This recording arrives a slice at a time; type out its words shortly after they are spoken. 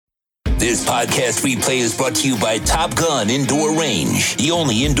This podcast replay is brought to you by Top Gun Indoor Range, the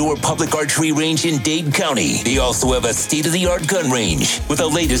only indoor public archery range in Dade County. They also have a state-of-the-art gun range with the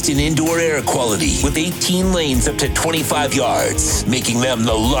latest in indoor air quality with 18 lanes up to 25 yards, making them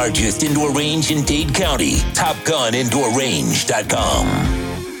the largest indoor range in Dade County.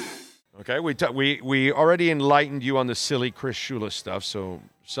 TopGunIndoorRange.com. Okay, we already enlightened you on the silly Chris Shula stuff, so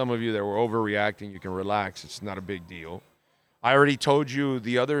some of you that were overreacting, you can relax. It's not a big deal. I already told you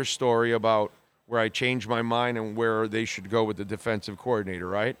the other story about where I changed my mind and where they should go with the defensive coordinator,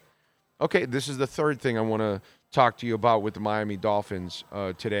 right? Okay, this is the third thing I want to talk to you about with the Miami Dolphins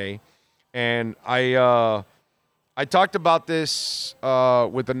today. And I talked about this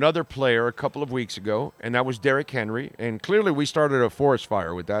with another player a couple of weeks ago, and that was Derrick Henry. And clearly we started a forest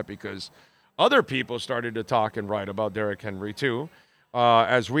fire with that because other people started to talk and write about Derrick Henry too,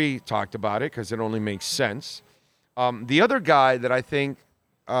 as we talked about it, because it only makes sense. The other guy that I think,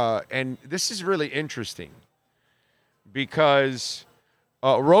 and this is really interesting, because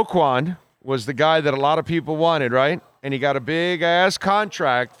Roquan was the guy that a lot of people wanted, right? And he got a big-ass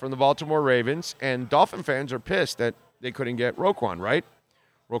contract from the Baltimore Ravens, and Dolphin fans are pissed that they couldn't get Roquan, right?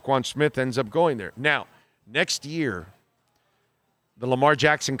 Roquan Smith ends up going there. Now, next year, the Lamar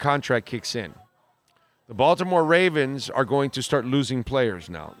Jackson contract kicks in. The Baltimore Ravens are going to start losing players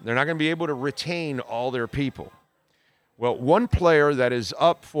now. They're not going to be able to retain all their people. Well, one player that is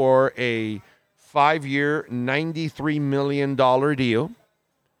up for a 5-year, $93 million deal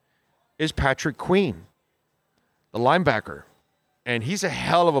is Patrick Queen, the linebacker. And he's a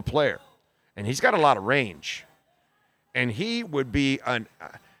hell of a player. And he's got a lot of range. And he would be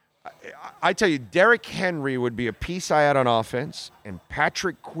I tell you, Derrick Henry would be a piece I had on offense, and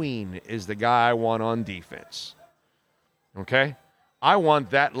Patrick Queen is the guy I want on defense. Okay? I want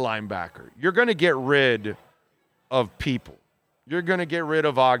that linebacker. You're going to get rid of people. You're going to get rid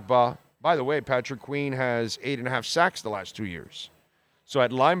of Agba. By the way, Patrick Queen has 8.5 sacks the last 2 years. So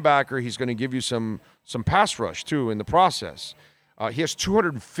at linebacker, he's going to give you some pass rush, too, in the process. He has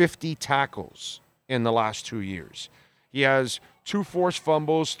 250 tackles in the last 2 years. He has 2 forced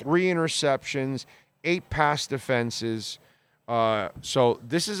fumbles, 3 interceptions, 8 pass defenses. So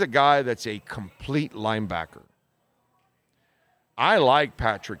this is a guy that's a complete linebacker. I like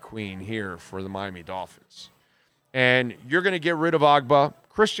Patrick Queen here for the Miami Dolphins. And you're going to get rid of Agba.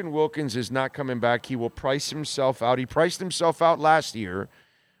 Christian Wilkins is not coming back. He will price himself out. He priced himself out last year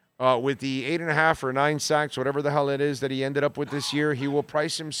with the 8.5 or 9 sacks, whatever the hell it is that he ended up with this year. He will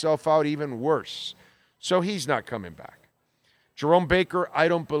price himself out even worse. So he's not coming back. Jerome Baker, I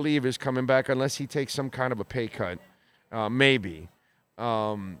don't believe, is coming back unless he takes some kind of a pay cut. Maybe.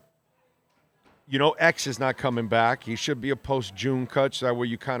 X is not coming back. He should be a post-June cut, so that way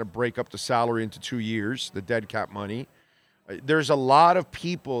you kind of break up the salary into 2 years, the dead cap money. There's a lot of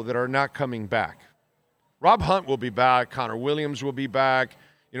people that are not coming back. Rob Hunt will be back. Connor Williams will be back.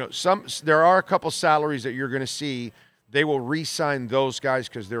 There are a couple salaries that you're going to see. They will re-sign those guys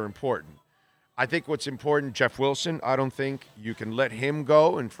because they're important. I think what's important, Jeff Wilson, I don't think you can let him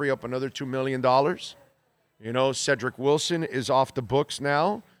go and free up another $2 million. Cedric Wilson is off the books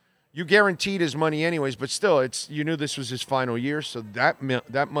now. You guaranteed his money anyways, but still, you knew this was his final year, so that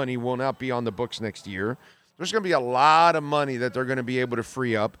money will not be on the books next year. There's going to be a lot of money that they're going to be able to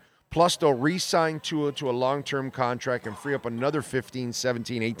free up. Plus, they'll re-sign Tua to a long-term contract and free up another $15,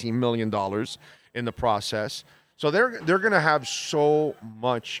 $17, $18 million in the process. So they're going to have so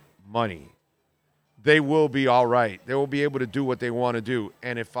much money. They will be all right. They will be able to do what they want to do.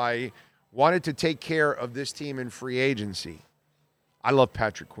 And if I wanted to take care of this team in free agency, I love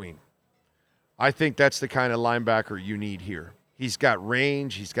Patrick Queen. I think that's the kind of linebacker you need here. He's got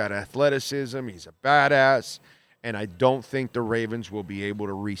range. He's got athleticism. He's a badass. And I don't think the Ravens will be able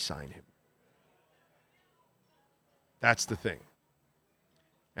to re-sign him. That's the thing.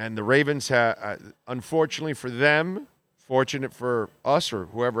 And the Ravens have, unfortunately for them, fortunate for us or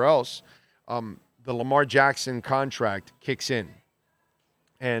whoever else, the Lamar Jackson contract kicks in.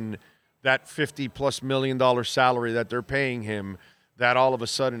 And that $50+ million salary that they're paying him, that all of a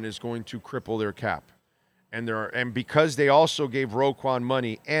sudden is going to cripple their cap. And because they also gave Roquan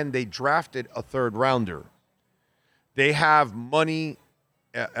money and they drafted a third rounder, they have money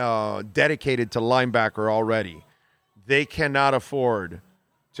dedicated to linebacker already. They cannot afford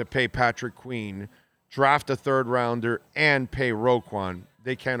to pay Patrick Queen, draft a third rounder, and pay Roquan.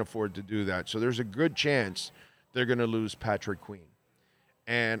 They can't afford to do that. So there's a good chance they're going to lose Patrick Queen.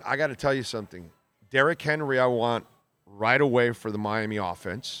 And I got to tell you something. Derrick Henry I want right away for the Miami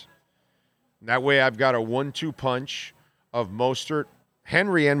offense. That way I've got a 1-2 punch of Mostert,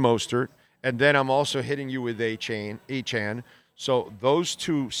 Henry and Mostert, and then I'm also hitting you with Achane. So those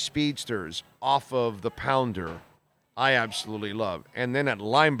two speedsters off of the pounder, I absolutely love. And then at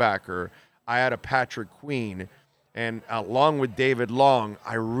linebacker, I had a Patrick Queen. And along with David Long,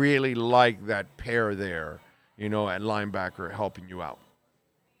 I really like that pair there, at linebacker helping you out.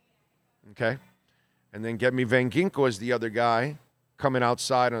 Okay? And then get me Van Ginkel as the other guy coming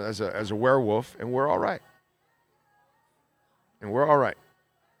outside as a werewolf, and we're all right.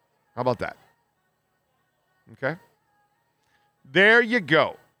 How about that? Okay? There you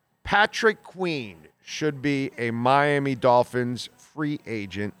go. Patrick Queen should be a Miami Dolphins free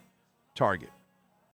agent target.